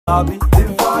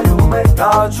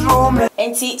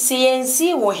Enti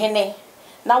CNC wo hene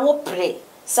na wo pre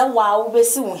se wa wo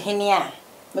besi wo hene a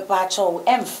me pa cho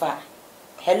emfa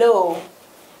hello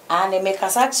ane me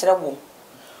kasa kire wo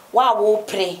wa wo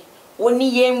pre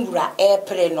woni yenwura e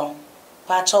pre no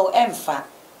pa cho emfa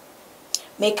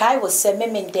me kai wo se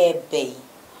me de be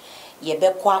ye be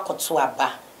kwa akoto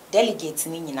aba delegate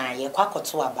ni nyina ye kwa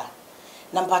akoto aba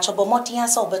na pa cho bomotin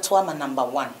asa obeto ama number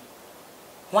 1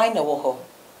 why na wo ho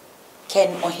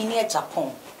ken ohini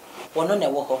Agyapong wono na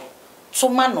wo ho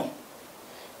tuma no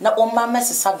na o mama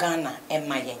sesa Ghana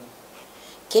emma yen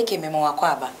keke me mo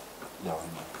akwa aba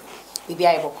bibi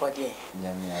ayi boko de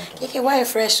keke why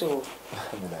fresh o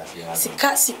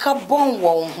sika bon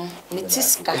wo ho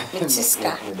mitiska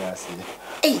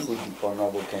eh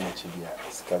honorable Kenneth Chibia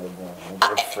sika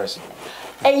bon fresh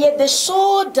eh the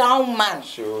showdown man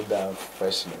showdown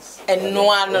freshness and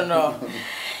no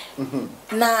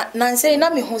na say na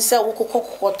me hu se wo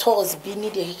kokokoko tours bi ni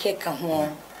de keke ho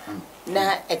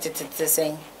na etetete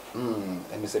sen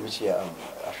and say me chia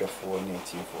ahwefo ni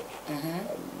atifo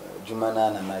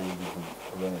jumana na yebi hu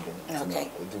obene den okay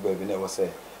du ba bi na wo say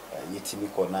yetimi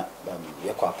ko na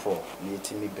yakwa pro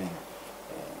yetimi ben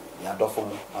ya dofo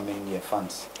mu amen ye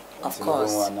fans of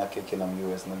course na keke na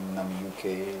US na UK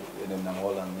na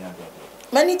Holland ni ade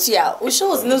many tia o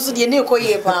shows no so de na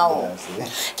ekoye pa o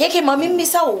keke mami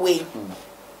misa wo we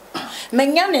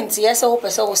menya nti yesa wo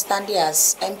pese wo stand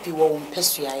as MP wo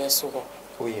mpesua yeso ho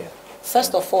oh yeah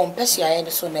first of all mpesua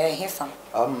ye so na hefa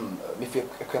me fi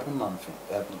ekwapem man fi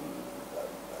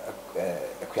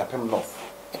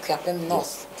ekwapem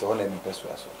north to one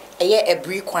mpesua so eye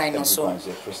ebri kwan no so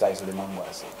precisely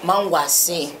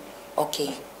mangwase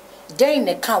okay then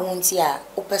ne ka wonti a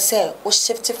wo pese wo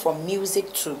shift from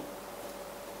music to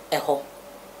eho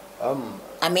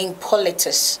I mean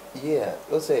politics. Yeah,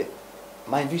 let's say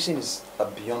my vision is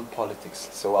beyond politics,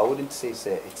 so I wouldn't say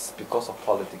it's because of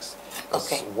politics.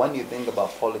 Okay. When you think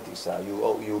about politics,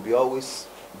 you'll be always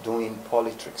doing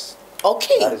politics.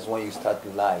 Okay. That is when you start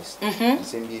lies.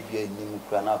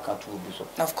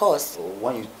 Of course. So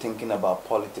when you're thinking about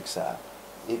politics,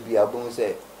 if you are going to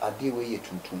say, "I deal with you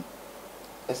tuntum,"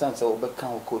 essence of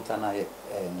become quote and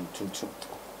tuntum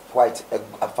white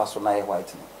a fashion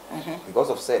white. Because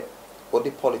of say all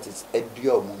the politics we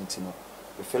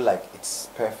feel like it's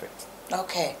perfect.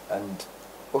 Okay. And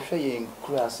Osha in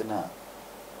Krasina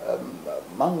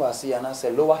Mangwasi and I say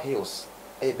lower hills,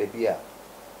 baby,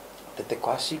 the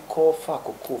Tekwashi call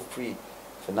Fako free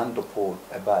Fernando Paul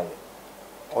Abaye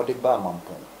or the Bar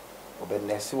Mampon or the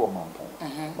Nesiwa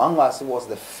Mampon. Mangwasi was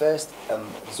the first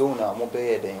zona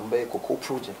mobile the Cocoa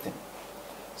project.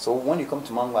 So when you come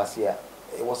to Mangwasi,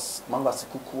 it was Mangwasi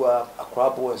Kukua,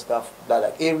 Akrabo and stuff, that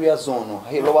like area zone,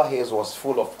 lower hills was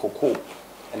full of cocoa.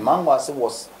 And Mangwasi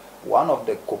was one of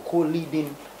the cocoa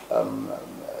leading,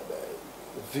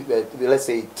 let's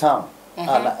say, town, in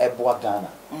Ebwa, Ghana.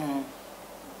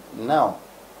 Now,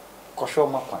 Kosho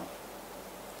Makwan.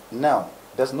 Now,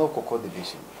 there's no cocoa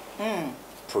division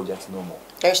project no more.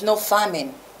 There's no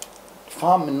farming.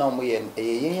 Farming no more,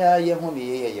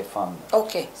 yeah, farming.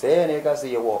 Okay. Say, I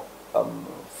say,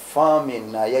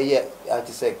 farming, I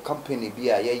say, company be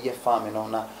a farming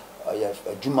on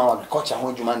Juma agriculture,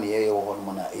 when Juma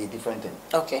a different thing.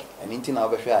 Okay. And in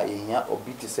our share, here or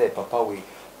beat to say, Papa, we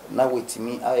now wait to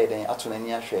me, I then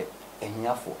actually share and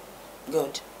here for.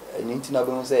 Good. And in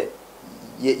Tinabon say,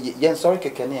 Yen sorry,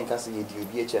 can you cast you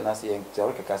DBH and I say,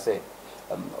 Zorka say,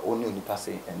 only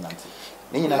passing and Nancy.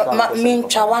 Mean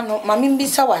Chawano, Mammy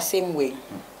Bisa was same way.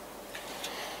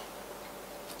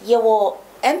 Ye were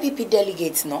MPP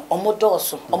delegates, no, or more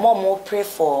dorsal, or more pray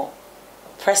for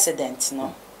president,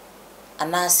 no.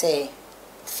 And I say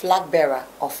flag bearer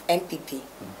of MPP.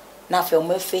 Now for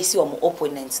me face your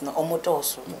opponents, no, or more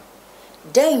dorsal.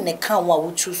 Then the can one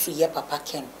would choose to ye Papa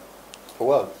Ken.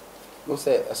 Well, we'll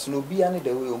say a snowbee any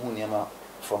the way who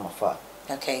from afar.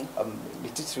 Okay. The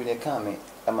teacher in a kame,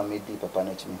 I'm a made Papa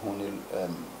Nachi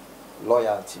who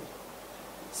loyalty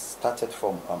started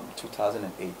from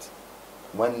 2008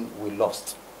 when we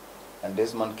lost. And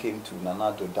this man came to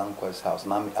Nanado Dankwa's house.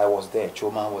 Now I was there,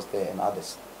 Choma was there, and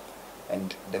others.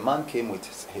 And the man came with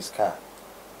his car.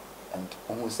 And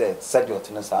who said,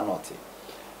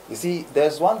 you see,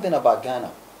 there's one thing about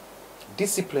Ghana.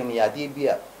 Discipline, yeah,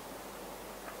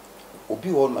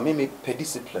 maybe per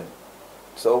discipline.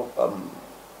 So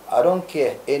I don't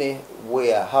care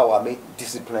anywhere how I make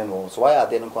discipline or so why I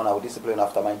didn't go out discipline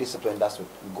after my discipline, that's what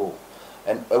we go.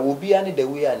 And it will be any the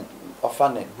way and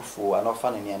often before and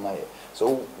often in my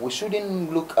so we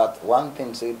shouldn't look at one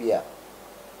thing say be a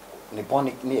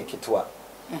Nipponic near Kitwa.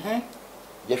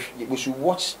 We should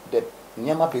watch the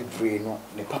nyama bebre no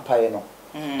ne papa no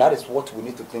that is what we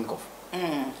need to think of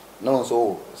no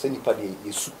so say nipa de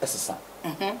yesu esesa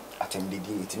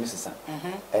atendedi etimi sesa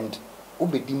and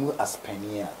obedimu as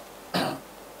pania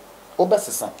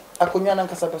obesesa akonwa na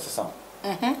nkasa besesa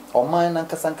oman na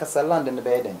nkasa land in the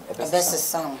beden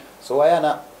ebesesa so why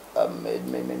na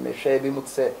me share bi mu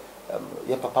say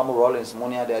your papa mo Rollins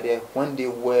money there when they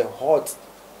were hot.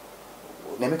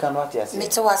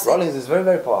 Rollins is very,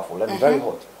 very powerful and very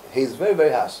hot. He is very,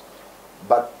 very harsh.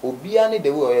 But Obiani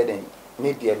the way then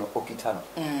maybe no okitano.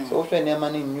 So if any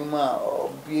man in Numa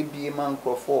or be man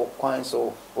for coins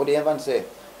so what they ever say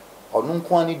or no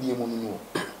quani diamunu.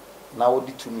 Now what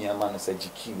did to me a man said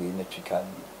Jikiwe in the Chicago.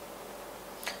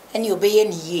 And you obey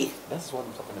any ye. That's what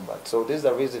I'm talking about. So these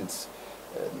are reasons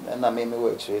and I made me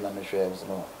work and I'm sure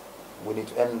no. We need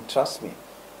to, and trust me,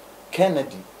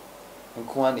 Kennedy and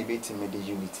Kwani beating me the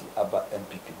unity about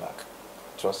MPP back.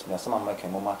 Trust me, some of my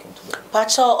came marking to the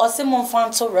Pacho or Simon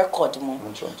Fanto record.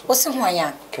 What's in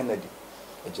why Kennedy,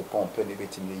 Agyapong penny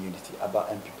beating the unity about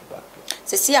MPP back.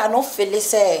 See, I know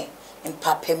Phyllis say in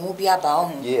Papa movie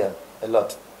about yeah, a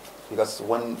lot. Because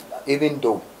when even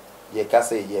though ye can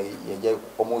say ye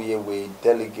we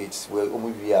delegates where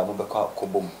we are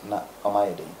Kobum na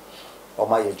Omayede.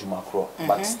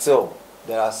 But still,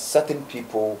 there are certain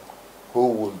people who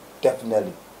will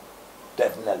definitely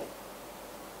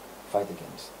fight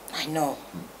against. I know.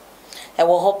 I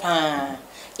will hope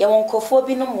you won't go for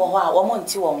being no more. I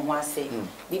want you on one say.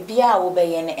 Bibia will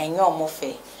be and your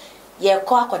moffe. Ye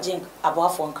quack or drink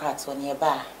above 1 crat on your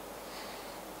bar.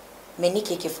 Many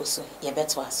cake Fosu, ye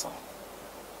bet was so.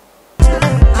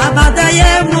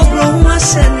 Abadaye mo bro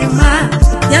senima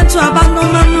yanto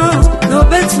abandonmano no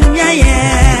betunya ye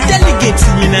delegate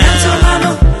nyina.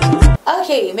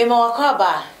 Okay, memo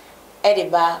wakaba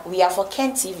ediba we are for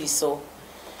Ken TV so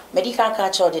medical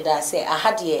culture did I say I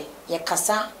had ye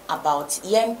kasa about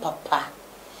yen papa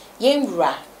yen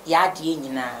ra ya de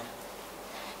nyina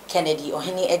Kennedy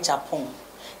ohene Agyapong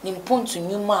nimpontu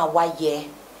nyuma waye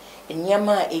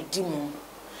enyama edimu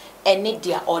ene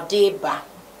dia odeba.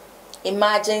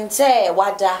 Imagine say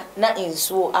wada na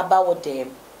insuo abawo dem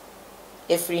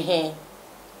efri hen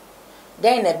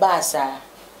den na basa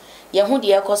ye hu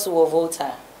de ekoso wo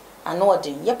voter ana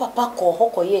odin ye papa ko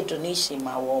hokọ ye donation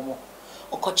ma wo mo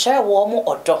okọchere wo mo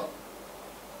odo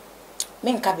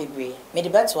me nka bebre me de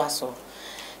beto aso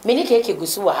me ni keke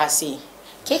gusu wa ha sei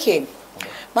keke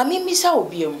ma me misa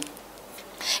obiem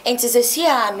enti se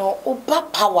sia no oba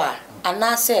power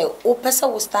ana say o pesa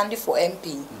wo stand for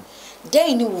MP.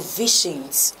 They knew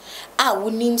visions.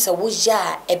 Our names are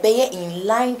waja ebeye in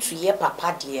line to ye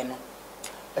papa dieno.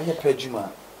 Eye pejuma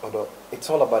odo it's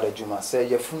all about a juma say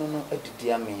ye funu no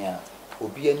edidi amenya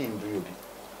obi ani mbri obi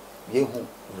ye hu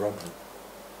robbery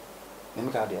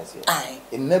nimka de ase ai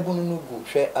enabunu no go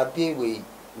hwe ade we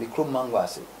micro mango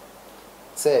ase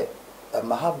say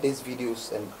I have these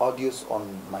videos and audios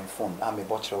on my phone am a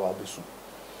botcher wa dusu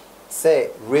say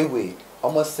railway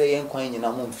almost say enkwan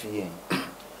nyina mo mfie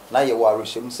na ye ware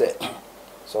shem say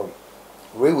sorry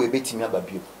railway betimi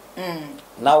ababio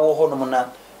na wo ho no na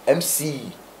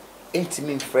MC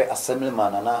intimi mfre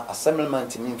assemblyman na assemblyman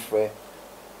intimi mfre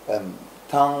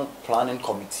town planning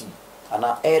committee and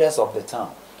areas of the town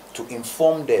to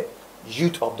inform the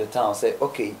youth of the town say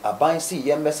okay aban see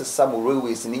yembe some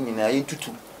railways ni nyina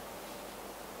yentutu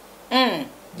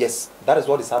yes that is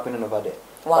what is happening over there.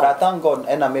 Wow. But I thank God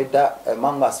and I made that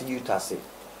manga see youth say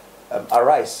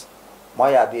arise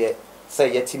my idea say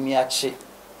yetimi achi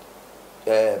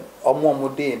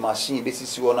omo de machine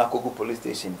besisi wona kogu police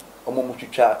station omo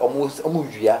mutwitwa omo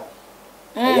wia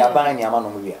ya ban ni ama no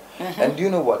wia and do you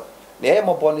know what the aim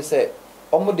upon say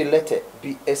omo the letter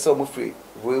be so omo free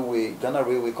railway Ghana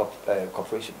Railway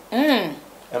Corporation and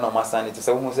omo sign it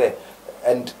say omo say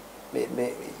and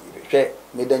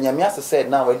me danyame ase said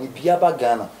now when biaba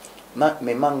Ghana na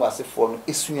me mango asefo no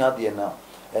esua de na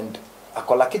and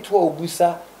akolaketwa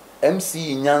obusa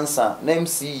MC Nyansa na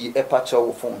MC epacha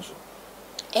wo phone so.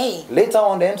 Hey. Later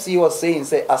on the MC was saying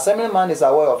say assemblyman is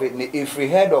aware of it if we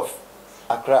heard of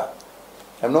Accra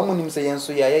and no munim say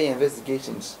yenso ya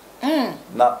investigations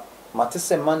na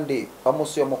matese Monday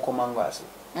almost your mokomangase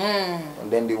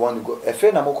and then they want to go e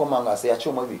fe na mokomangase ya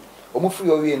choma bi omo free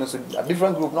owie no so a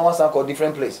different group no one called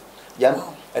different place yeah.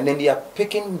 Wow. And then they are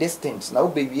picking these things now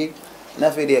baby na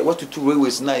fe there what to two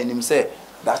railways na him say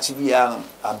that we are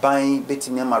buying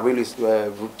betting my railway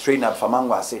trainer for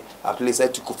mangwase at least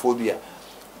to Kophobia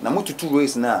na mutu two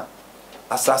race na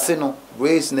asase no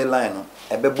race ne line no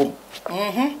ebebom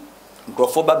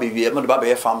nkrofo ba bewie e mo ba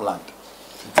be farmland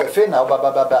Prefer now,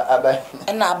 baba.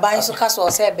 And I buy so cast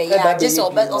or say, yeah, just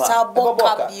or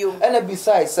book you. And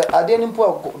besides, I didn't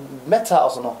put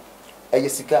metals no. A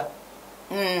yesica.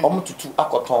 To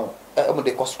akoton.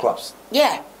 They cost scraps.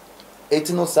 Yeah.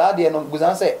 It's no sad, and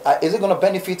Guzan say, is it going to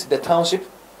benefit the township?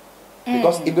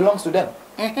 Because it belongs to them.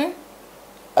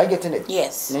 I get in it.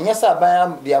 Yes. And yes, I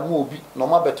buy their movie, no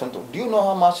more better. Do you know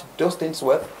how much those things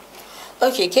worth?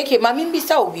 Okay, Keke, Mammy be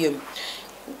so you.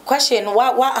 Question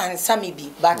what answer me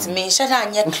be, but me shut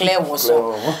on your clear was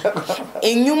so.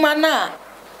 In you manner,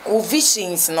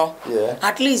 visions no. Yeah.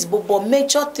 At least Bobo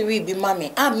major 3 be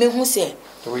mammy. I mean who say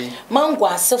 3. Mango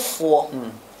as 4.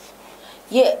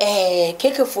 Yeah,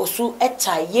 Keke Fosu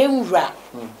eta yemra.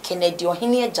 Kennedy or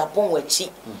Henny Agyapong wachi.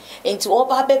 Into all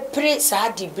babe praise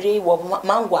had bre wa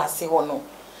mango as no.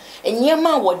 And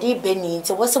yema what they benny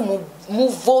into was a move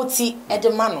voti at the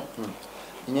mano.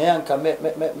 Nyanka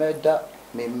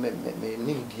me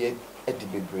need ye at the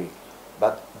bebre.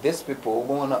 But these people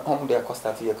want to own their cost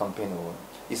year campaign.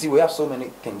 You see, we have so many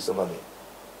things over there.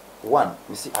 One,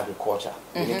 we see agriculture.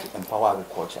 We need to empower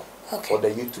agriculture for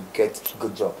the youth to get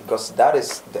good job, because that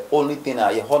is the only thing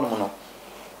I hear.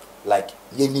 Like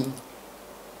yenin,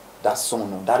 that's so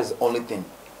that is the only thing.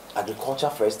 Agriculture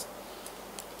first.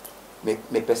 Me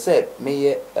perceive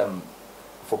me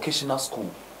vocational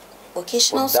school.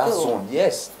 Vocational that school. Zone.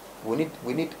 Yes, we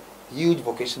need huge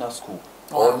vocational school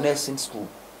or nursing school.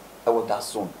 With that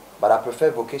zone. But I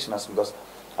prefer vocational school because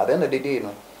at the end of the day, you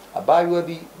know, a buy will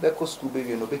be beko school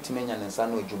baby no beti menya nsa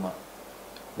no adwuma.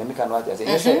 Na me kan what I say.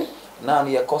 Yes, now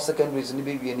near course secondary is ni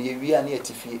baby and we are near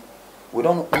tifie. We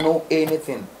don't know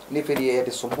anything. Never the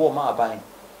sombo ma buying.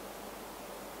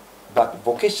 But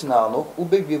vocational no, who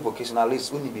baby vocational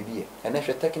is only baby. And if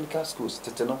technical schools,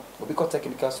 teteno, we be called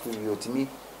technical school you to me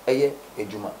eye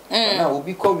ejuma. Now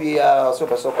we be called we are so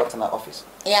in our office.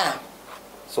 Yeah.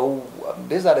 So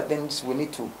these are the things we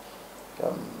need to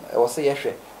I will say yes.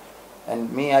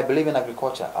 And me, I believe in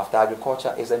agriculture. After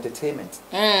agriculture is entertainment.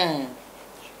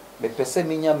 Me pese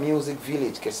minya music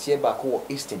village kesie bako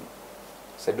Eastern.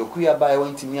 Se dokuya ba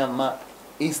went to Myanmar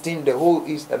Eastern, the whole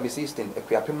East Miss Eastern,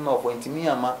 Equiapim North went to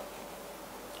Myanmar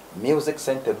music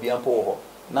center biampo.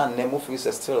 Na nemo fees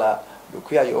still a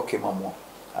dokuya you okay mamo.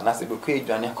 And as the dokuya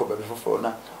Johnny ko be for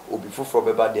na obi for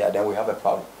beba there, then we have a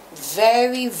problem.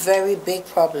 Very, very big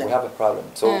problem. We have a problem.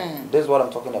 So this is what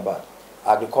I'm talking about.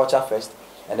 Agriculture first,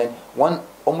 and then one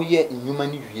year in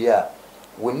human year,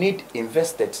 we need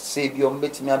invested. Say your be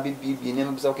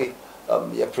okay.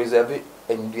 You preserve it,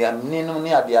 and we are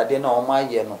near the idea no my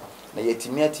year no. Na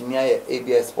yetimia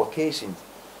AB exportation,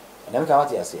 and then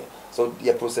what you say. So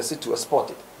you process it to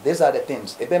export it. These are the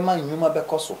things. Ebe man human be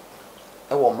koso,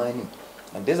 money,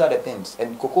 and these are the things.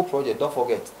 And cocoa project, don't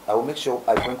forget. I will make sure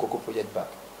I bring cocoa project back.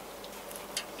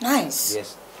 Nice.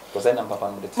 Yes. Because I am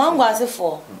papa no. Mango as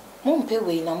 4. Mumpe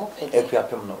we na mupe.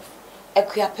 Equiapem North.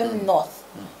 Equiapem North.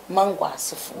 Mango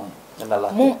as 4. And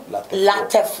la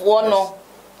Latefo no.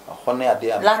 Hone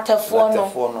ade am. Latefo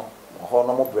no.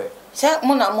 Hono mo bre. Se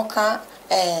mo na mo ka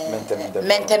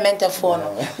mente fo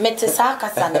no. Metisa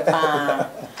kasa ne pa.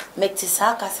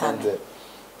 Metisa kasa ne.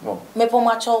 Me po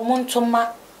macho mo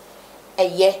ntoma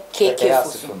eye keke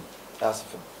Fosu.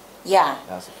 Yeah.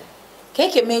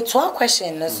 Keke me to a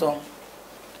question no so.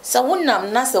 So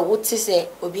wonam na se wote se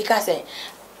obi ka se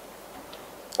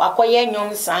wakoye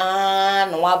nyom san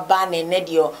no aba ne ne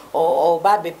de o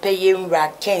ba be peye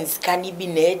nwra kens kani bi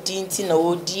na edi nti na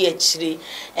odi akire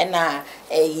e na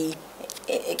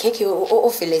keke o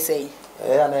fele say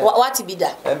what be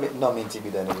that no me ti bi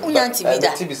da no unyanti bi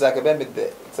da ti bi sa ke be me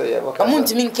de so yeah what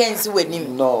amunti min kens wanim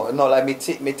no like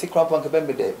me ti cramp ke be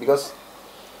me de because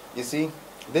you see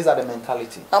these are the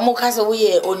mentality. Amokase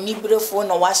we onibrefo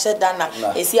na wahye dana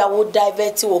esi a wo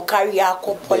divert wo carry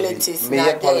akọ politics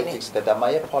na politics that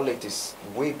my politics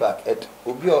way back at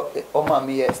obi o ma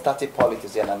me started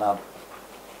politics ya na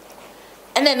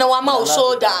and then no ama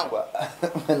show down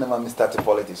when ma started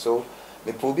politics so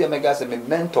me obi mega say me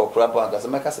mentor crapa anga say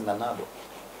meka say nanado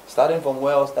starting from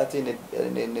where I was starting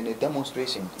in the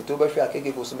demonstration it over here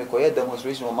akeke go so me koye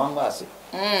demonstration o manga ase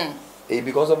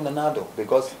because of nanado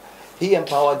because he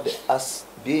empowered us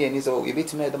being so a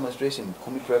bit of demonstration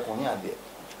come pray konya there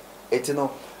it you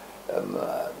know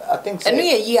I think and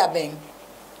a year been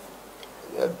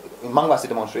in Mangwasi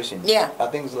demonstration yeah I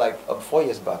think it's like 4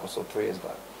 years back or so 3 years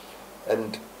back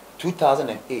and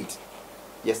 2008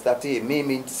 yes that me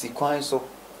mean sequence so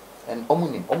and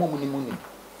omunim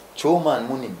choman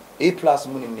munim A+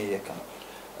 munim ne yeka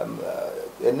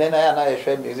and then I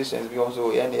share musicians we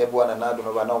also any everyone anado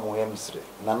no ba na mo yemsre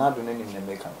nanado ne nim ne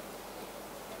meka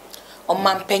o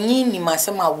mampanyin ni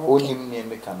masema wo onim ne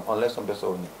meka unless some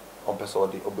person on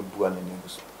person the obebuan and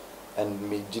and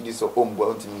me did so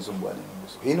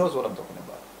he knows what I'm talking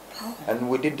about. Oh. And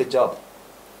we did the job.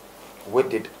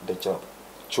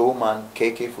 Choman,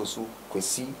 KK Fosu,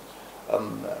 Kwesi,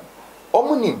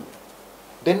 Omunim.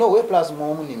 They know where plus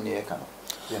more omunim near can.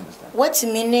 You understand? What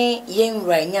meaning yen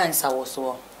right nyansa was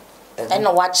so? And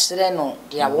no watch no,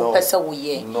 dear person we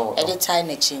ye. No, at the time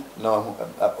no,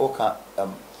 okay,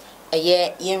 a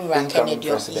year yen Kennedy.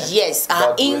 Yes,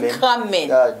 our incoming.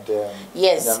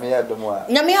 Yes.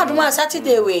 Namia Duma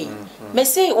Saturday way. Me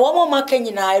say, one more marking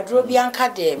in I drove Bianca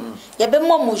dem.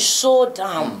 Yabemo show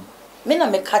down.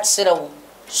 Mina me catch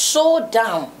show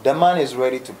down. The man is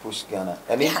ready to push Ghana.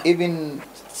 And even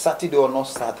Saturday or not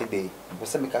Saturday,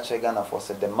 me catch Ghana for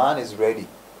said the man is ready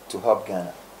to help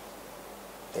Ghana.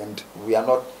 And we are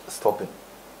not stopping.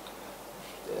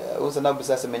 Also now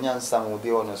besides menyan sang with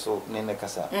the honor so nene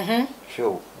kasa.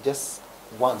 Sure, just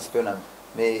once pena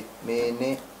me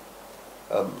ne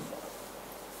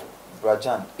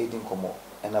Brajan Edin Komo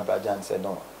and Brajan said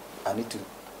no, I need to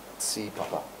see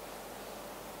Papa.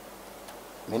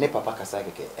 Me ne Papa kasa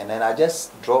keke. And then I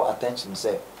just draw attention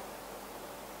say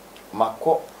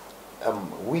Mako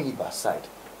Winnie by side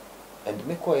and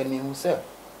me ko any who say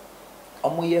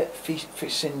Omoye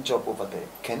fishing job over there.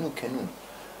 Canoe.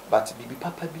 But Bibi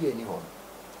Papa be anyone.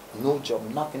 No job,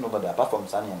 nothing over there apart from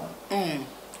Sanyaman.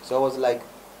 So I was like,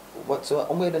 what so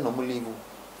Omoye the normal leave?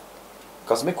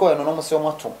 Because me call no say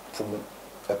omo to pumu.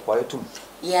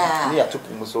 Yeah.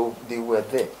 So they were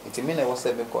there. It mean I was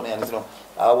 7 corner and you know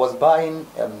I was buying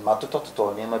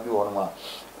matoto near my be one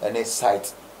and a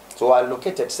site. So I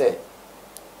located say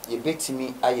you bet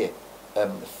me aye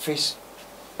fish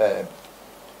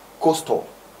coastal.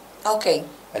 Okay.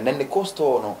 And then the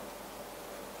coastal, no,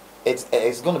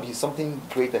 it's going to be something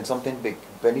great and something big,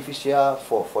 beneficial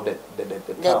for the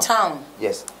town.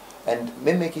 Yes. And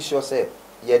me making sure say,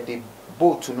 yeah, the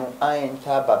boat to know I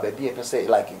enter baby per se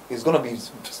like it's going to be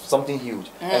something huge.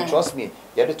 And trust me,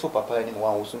 yeah, the two papa and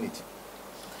one also need it.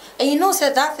 And you know,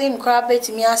 said that thing crab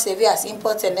to me as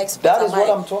import and export. That is what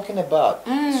I'm talking about.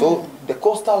 So the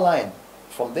coastal line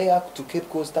from there to Cape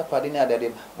Coast, that part in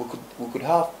there, we could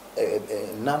have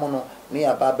Namono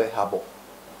near Babe Harbor.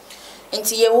 And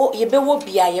you be wo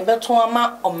bia ye beto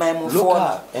ama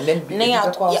omamfo and then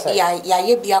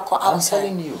I'm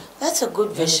telling you, that's a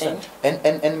good vision.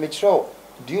 And Mitchell,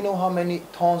 do you know how many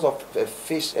tons of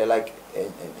fish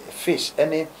fish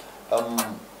any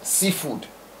seafood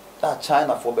that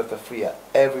China for free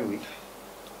every week?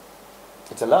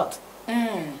 It's a lot.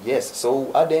 Yes,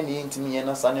 so I then into me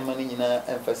and Sunny money in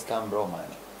a first camera man.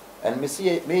 And me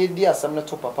see me dear some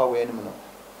little papa way anymore.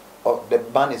 The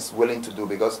band is willing to do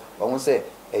because I won't say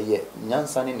a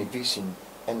nyansan in the vision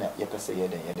and you can say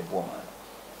the woman.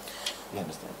 You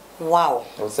understand? Wow.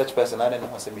 There was such person I don't know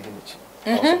what's a meeting.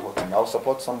 I'll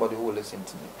support somebody who will listen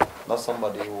to me, not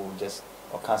somebody who will just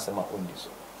or cancel my own this.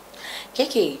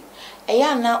 Keke,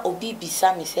 eya na obi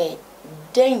bisa me say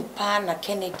den pa na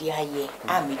Kennedy aye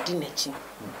a me di nachi.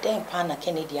 Den pa na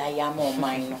Kennedy aye am o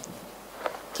man no.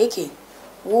 Keke,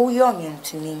 wo yo nyum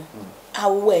tumi. A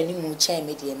wo ani mu chen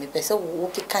me de me pese wo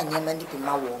keka nyama ni bi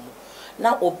ma wo mu.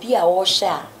 Na obi a wo hye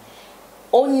a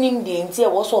onim de nti e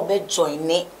wo so be join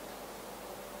ne.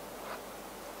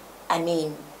 I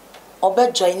mean,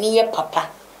 obe join ye papa.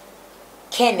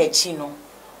 Kennedy no.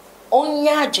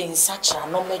 Onya adwen sacha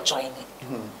no me join it.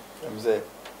 I'm say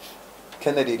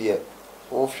Kennedy there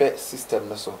o share system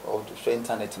no so or to share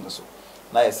internet no so.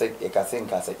 Na you say e ka say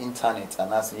internet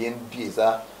and as yen bi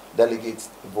za delegates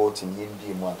voting yen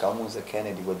bi mo aka mo say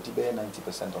Kennedy would be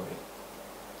 90% of it.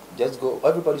 Just go,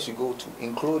 everybody should go to,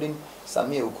 including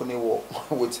Samir Ukunewo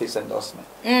with his endorsement.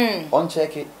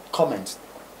 Uncheck it, comment.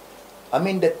 I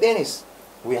mean the thing is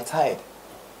we are tired.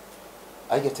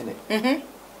 Are you getting it?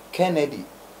 Kennedy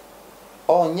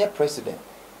or nye president,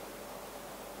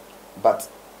 but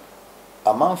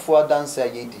a man for a dancer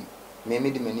yedi me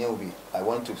di many obi I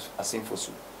want to asking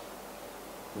Fosu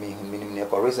me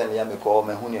recently I me call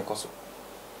me huni ekoso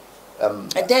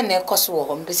then ekoso wo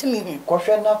hom be se me hu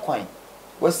kohwe na kwan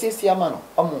we sisi ama no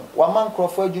wa man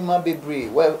crofo adwuma bebre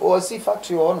well or see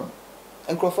factory on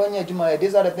and crofo anya adwuma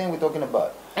these are the things we're talking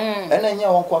about and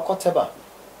anya won kwa koteba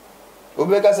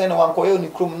Obeka say no one koyo ni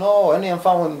krum no any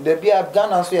found the bia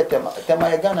Ghana so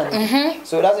tema Ghana.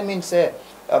 So it doesn't mean say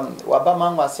waba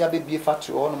man was be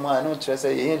factory on man no try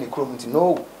say ye ni krum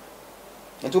no.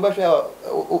 Nti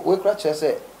obehwe we kra try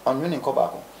say on winning ko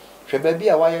baako. Hwe ba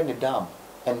bia wire ni dam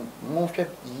and more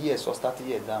years or start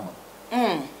year dam.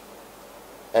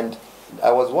 And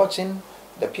I was watching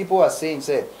the people are saying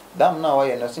say dam now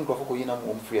wire no think of ko yina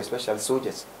free especially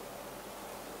soldiers.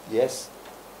 Yes.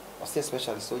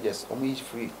 especially soldiers, only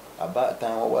free about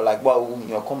time or like wow,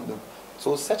 you come.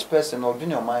 So such person or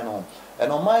bring your mind on,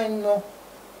 and on mind no,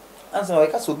 answer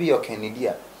like us will be your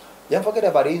Canadian. You forget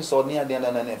about it, so near the end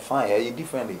and fine,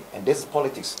 differently, and this is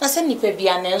politics. I said,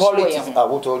 Politics, I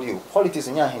will tell you, politics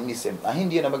in your Hindi same. A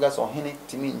Hindi and Abagas or Henny,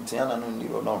 Timmy, Tiana,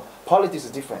 no. Politics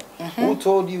is different. Who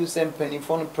told you same penny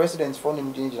phone presidents phone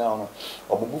him ginger or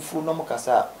Bufu no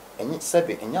Mocasa, and it's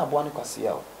Sebi, and Yabuana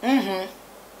Cassiao.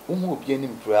 Who be any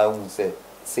prayer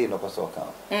say no Pasoka.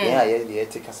 Yeah, yeah,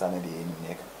 take us on the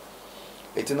neck.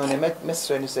 It's no Miss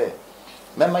Rennie say,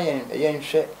 Mamma yen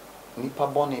share Nipa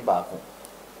Bonnie Bako,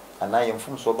 and I am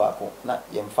from Sobako, not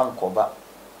Yem Fan Coba.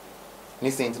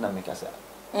 Listen to Namikasa.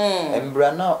 And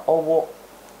Brana over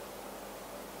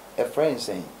a friend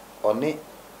saying, or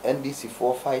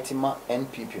NDC4 fighting ma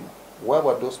NPP. Where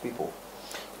were those people?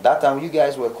 That time you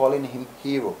guys were calling him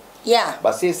hero. Yeah.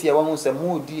 But says here one was a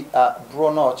moody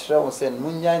Bruno Chell said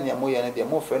Munya and Moya and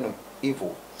more friend of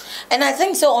evil. And I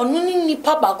think so on Nuni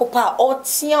Papa Copa or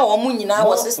Tia or Munina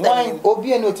was sister.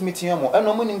 Obi and what meeting and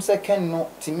no one say Ken no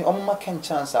Timmy Oma can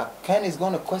chance. Ken is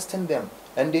going to question them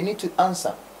and they need to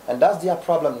answer. And that's their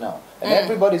problem now. And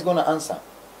everybody's going to answer.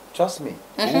 Trust me.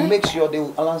 We'll make sure they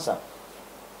will answer.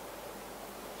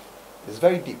 It's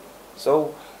very deep.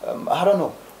 So, I don't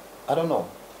know.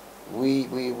 We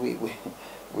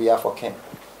are for Ken.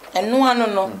 And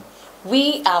no.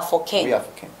 We are for Ken. We are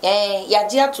for Ken. Ya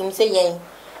dear to say, yea.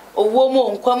 O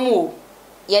woman, Quamu.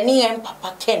 Yanni and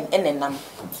Papa Ken and then nam.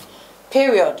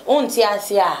 Period. I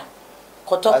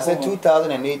said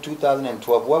 2008,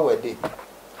 2012. Where were they?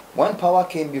 When power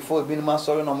came before being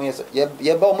master no me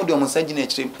ye ba mo de mo sagina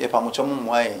chiri e pamocho mo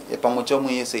why e pamocho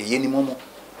mo say ye ni momo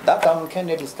that time can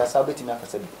they discuss how betimi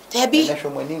akasa bi Debbie na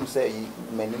hwe mo nim say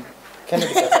mani can they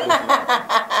discuss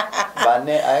but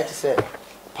ne I to say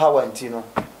power ntino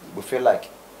we feel like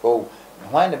oh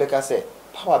why ne beka say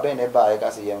power be ne ba I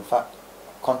say ye mfa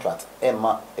contract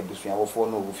emma ebusuan wo fo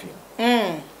no wo fi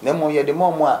na mo ye de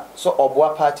mo a so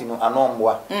oboa party no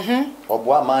anomboa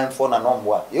oboa man for na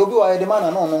anomboa you be why the man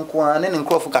anon nko an ne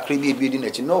nkrofu kakra bi di na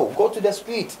chi no go to the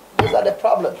street. Those are the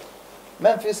problem.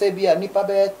 Men feel say be a nipa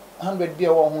be 100 be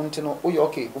wo hu ntino o you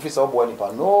okay officer oboa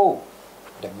nipa no,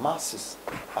 the masses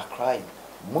are crying.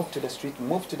 Move to the street,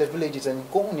 move to the villages and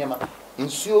go nyama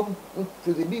insuo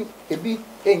ebi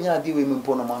enya di we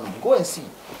mpo no man go and see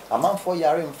a man for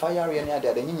yare and fire any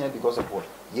other than nya because of what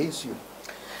yes you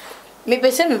me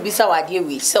pese me bisa wade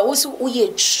we so we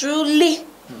truly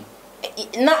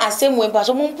na asem we pa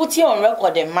so mo put it on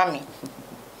record and mommy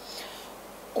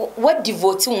what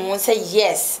devote won say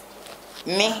yes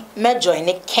me join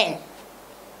Ken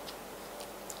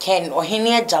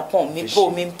ohene Agyapong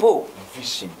me po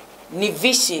vision ni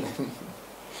vision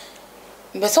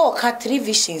but so ka 3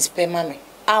 visions per mama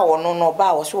a wono no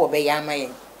ba wo so wo be yama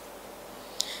yen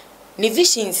ni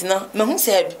visions na me hu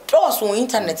say trust on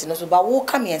internet no so ba wo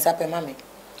come here per mama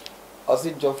as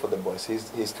it job for the boys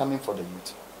he's coming for the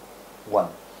youth. One,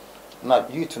 now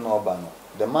you to know about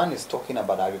the man is talking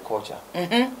about agriculture.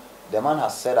 The man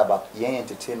has said about young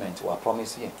entertainment or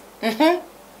promising.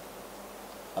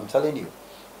 I'm telling you,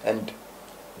 and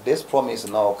this promise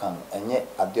now can and yet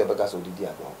at the because of the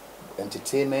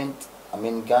entertainment. I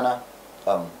mean Ghana,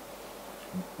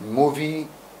 movie.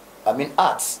 I mean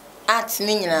arts.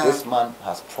 This man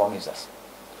has promised us,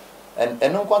 and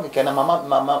no one can.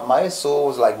 My soul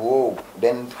was like whoa.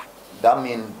 Then that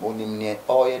means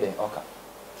oh yeah then okay.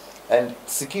 And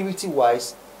security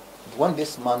wise, when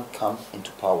this man comes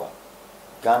into power,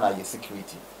 Ghana is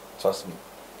security. Trust me.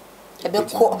 But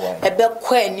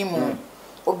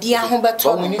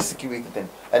we need security then.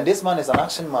 And this man is an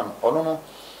action man. Oh no.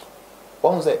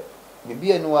 One say,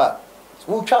 maybe I know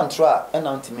who can try and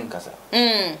anti kasa.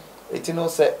 It you know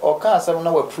say or can some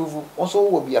now approval also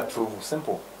will be approval.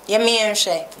 Simple.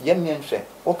 Yemi.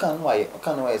 What can why?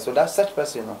 So that such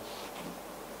person, you know,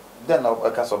 then I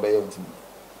can obey you.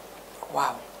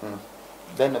 Wow.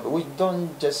 Then we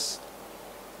don't just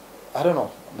I don't know.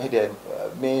 Maybe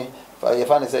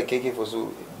if I say KK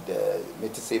Fosu me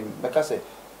to say make I say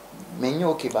me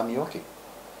okay but me okay.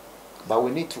 But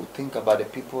we need to think about the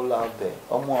people out there.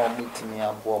 Omo meet me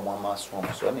abo omo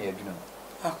masrom so na you know.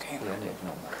 Okay.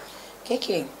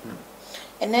 KK.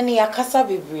 And then ya kasa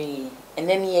bebre and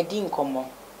then ya di nkomo.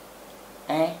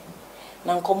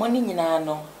 Na nkomo ni nyina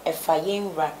no e fa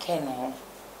yen wra ken ho.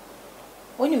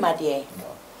 Woni made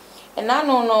and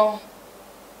no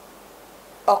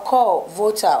oko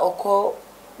voter oko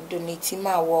donate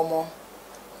ma wo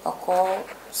oko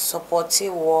support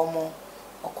wo mo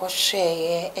oko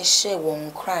share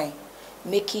won cry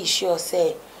making sure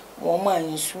say wo man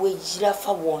nsuo gira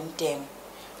fa won dem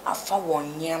afa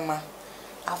won nyama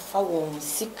afa won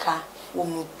sika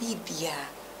won bibia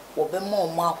wo be mo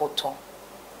mo ahoto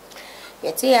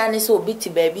yete ya ne so obi ti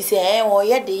baabi se wo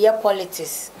ye de ye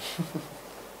politics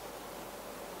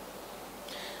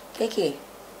keke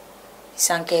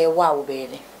sanke wa wo be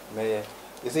me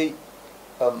you see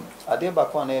ade ba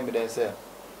kwa na me dey say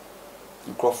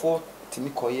Crawford timi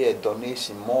koye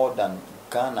donation more than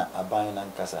Ghana aban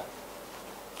and kasa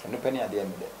no penny at the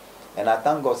end of the day. And I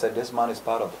thank God that this man is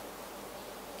part of it.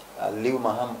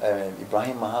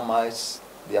 Ibrahim Mahamad,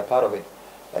 they are part of it.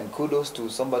 And kudos to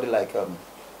somebody like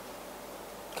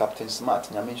Captain Smart,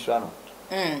 Nyamin Shrano.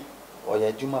 Or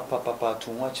Yajuma Papa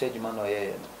to watch Edgeman or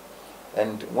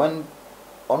and when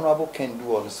Honorable can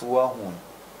do all the Suahun,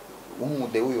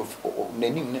 the way of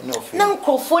naming no fear. That's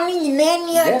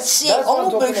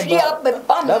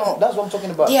what I'm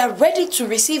talking about. They are ready to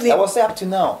receive it. I was up to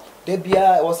now. They be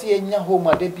was here in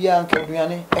home, they be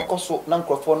Ankabiane, Ecoso,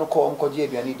 Nancrophone, call Uncle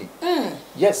Jabianidi.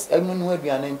 Yes, I know where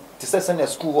Bianin to send a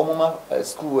school,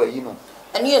 school, you know.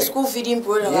 And your school feeding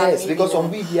program. Yes, because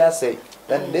on BBA say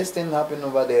that this thing happened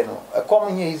over there. No,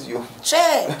 coming here is you.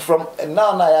 From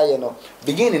now, you know,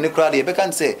 beginning the crowd, you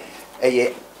can say,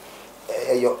 BBA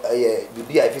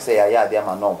if you say, yeah, they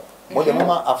are no. But the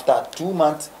moment after 2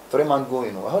 months, 3 months go,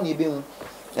 you know, how you been?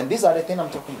 And these are the things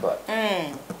I'm talking about.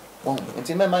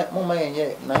 Until my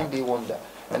 9-day wonder.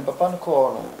 And Papa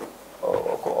call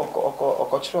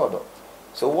or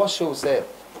so what show say?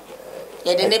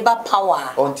 Yeah, the neighbor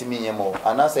power. On to me more.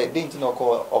 And I said, didn't you know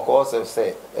also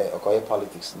say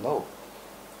politics? No.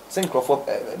 Same Crawford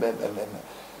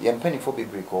penny for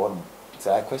big break on.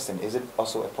 So I question, is it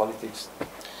also a politics?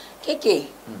 Keke,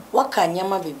 what can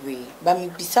Yama be brave? But me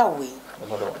bisa way.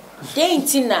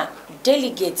 Dentina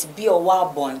delegates be a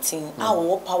war bonting,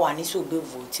 our power is so be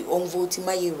voting on voting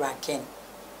my Iraken.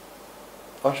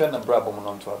 I'm trying to brabo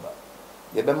on to about.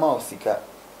 Yebema Sika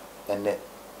and the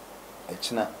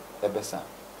China Ebesa.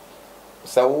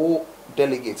 So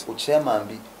delegates or chairman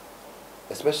be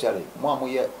especially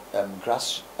more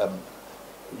grass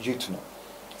youth.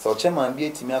 So chairman be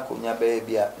a Timiako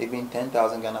Nyabe even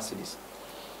 10,000 Ghana cedis.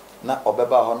 Na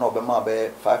obeba ho na obema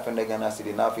be 500 Ghana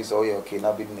cedi na office okay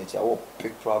na be nature oh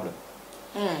big problem.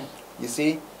 You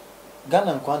see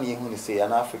Ghana nkwan ye hu ni say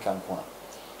an African nkwan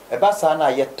eba sa na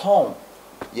ye ton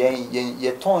ye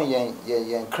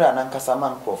kra na nkasa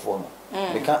man crofo no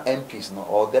they can MPs no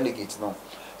or delegates no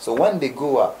so when they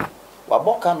go up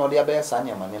waboka no dia be sa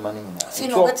nyama nyama ni nyina see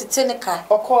no wetete ne ka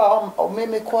okwa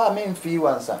me kwa me mfi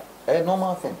wansa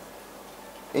normal thing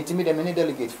intimidate many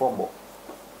delegate form bo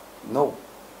no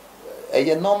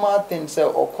a normal thing say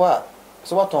okwa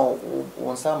so what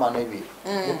on some man maybe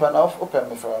you plan off open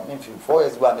me for me 4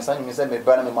 years ago me say me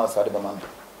ban me mouse the man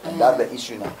and that's the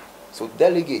issue now so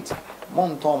delegate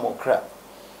mon tom okra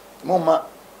mama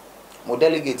mo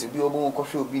delegate bi obo ko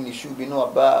show bi ni shoe bi no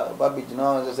ba be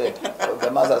gina say the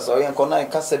master sorry and kona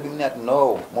kasa bi net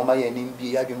no mama ye nim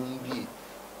bi ya bi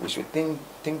we should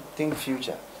think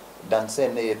future than say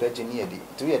na ye virginia di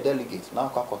to be a delegate now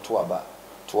kwa to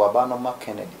aba no ma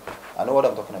Kennedy. I know what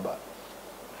I'm talking about.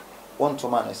 One to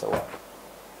man is a wa.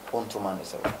 One to man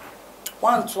is a wa.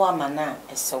 One to a man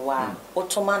is a wa.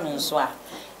 Ottoman is wa.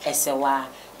 Is a wa.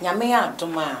 Nyamea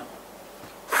Duma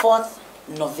 4th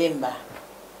November.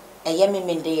 A yemi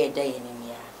mende a day in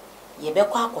India. Ye be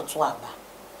kwa kotuaba.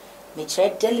 Me chere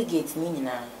delegate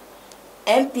nina.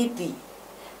 MPP.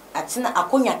 Atina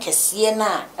akonya kesiye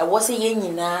na. E wose ye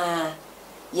nyina.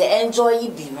 Ye enjoy yi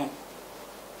bi no.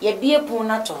 Ye bie pon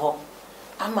na to ho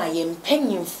ama ye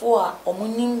mpanyimfo a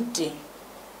omunimde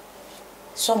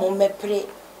so mo mepre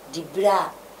di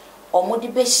bra omudi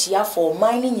be hia for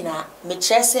man ni nyina me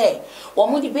kire se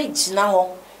omudi be gina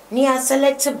ho ni a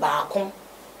select baako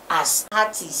as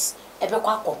artist ebe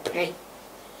kwa kopre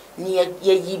ni ye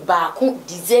yi baako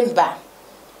December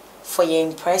for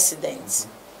your president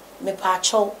me pa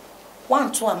cho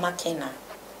one to a makena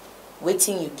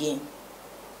waiting you gain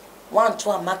one to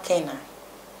a makena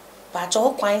but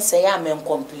all quite say I'm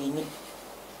complaining.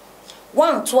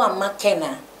 One to a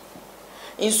makena.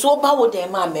 In so power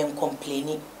them I'm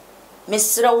complaining.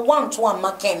 Mr. One to a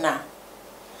makena.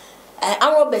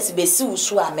 I best be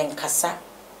so I'm in cassa.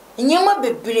 In Yama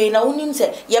be brain, I wouldn't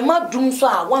say, Yama doom so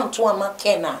I want to a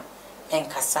makena and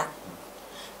cassa.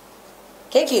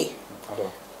 Keke,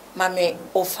 Mammy,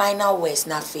 or final words,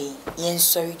 nothing. Yen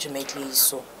sorry to make it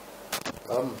so.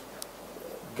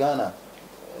 Ghana,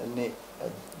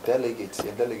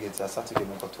 delegates are Saturday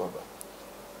in October.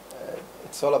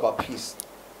 It's all about peace.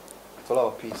 It's all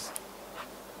about peace.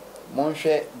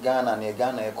 Monshe Ghana ne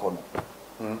Ghana ekono.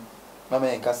 Mama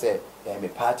enka say me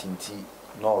party nti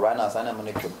no right now sana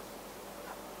moneke.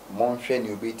 Monshe ni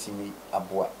obetimi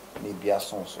aboa. ne bia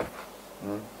son so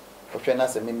ohwe na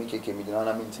se me keke mi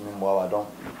na me ntimi mbo wa don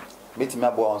metimi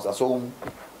abo on so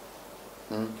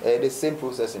the same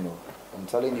processing no. I'm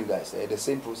telling you guys, the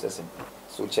same processing.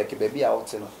 So check baby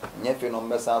out no. Nyefe no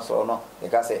mesa so no. You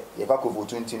can say you ka vote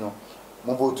 20 no.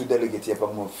 Mo vote delegate ye pa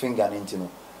mo finger nti no.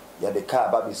 Ya the car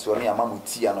baby so no ya mamu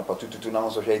ti ano pa tututu na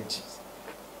so hwe.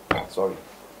 Sorry.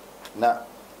 Na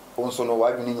onso no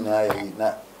wa dwuni nyina ye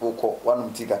na wokọ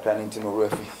wanum ti kakra nti no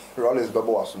refi. Rollers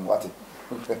babo asum what.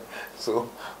 So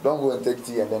don't go and take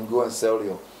tea and then go and sell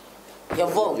your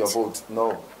vote. Your vote.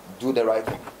 No, do the right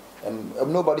thing. And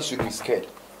nobody should be scared.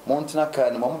 Montana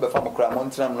can mama be fam kra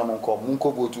montana na monko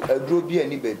munko vote adro bia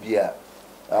ni babia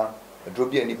adro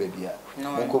bia ni babia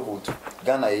monko vote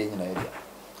Ghana ye nyina ye dia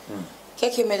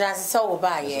keke me dance so wo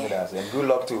ba ye and good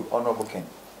luck to honorable Ken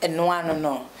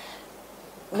no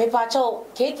me pa cho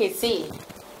keke see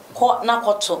ko na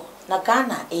koto na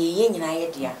Ghana ye nyina ye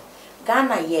dia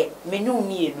Ghana ye menu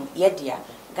mienu ye dia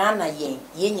Ghana ye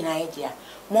nyina ye dia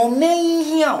mo men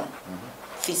hiao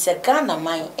fi se Ghana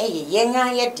man ye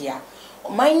nga ye dia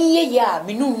Mine ye ya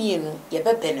minu mienu ye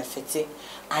be benefit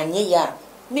anye ya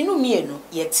minu mienu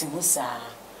ye timusa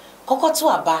kokoto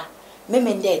aba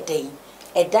memende dey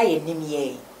eda ye nim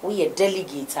ye we ye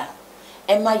delegate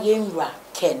ema ye nra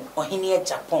Ken ohene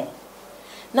Agyapong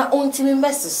na ontimi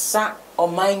mesesa o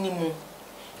mine mu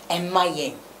ema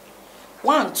ye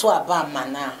wan to aba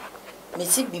mana me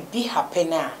si bibi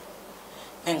happen a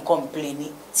men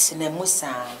complain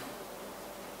sinemusa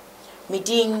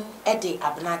Midin Eddie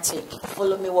Abnatic.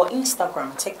 Follow me on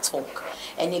Instagram, TikTok,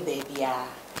 any baby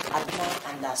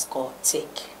Abna_tick.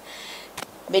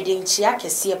 Midin Chiake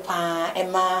Siapa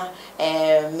Emma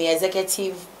me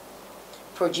executive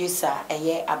producer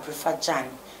Abrifa Jan.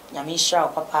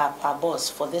 Yamisha Papa boss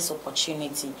for this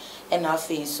opportunity. And I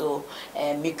feel so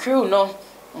me crew no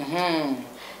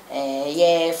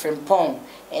Frimpong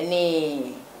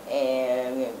any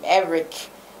Eric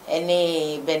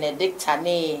any Benedict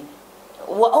any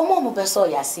Omo beso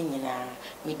ya sinyina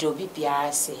mi do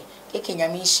bibia se keke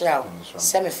nyame hira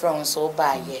se me from so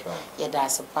ba ye da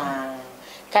se pa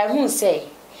kai hu say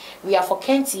we are for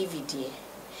Ken TV there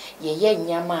ye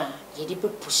nyama ye di be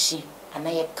pushi ana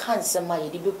ye kanse ma ye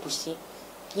di be pushi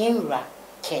yenra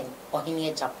Ken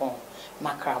ohene Agyapong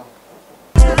makram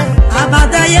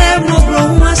abada ye mo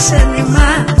bro wa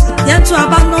senima yanto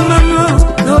abano mano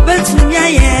no betunya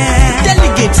ye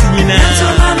delegate nyina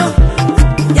yanto mano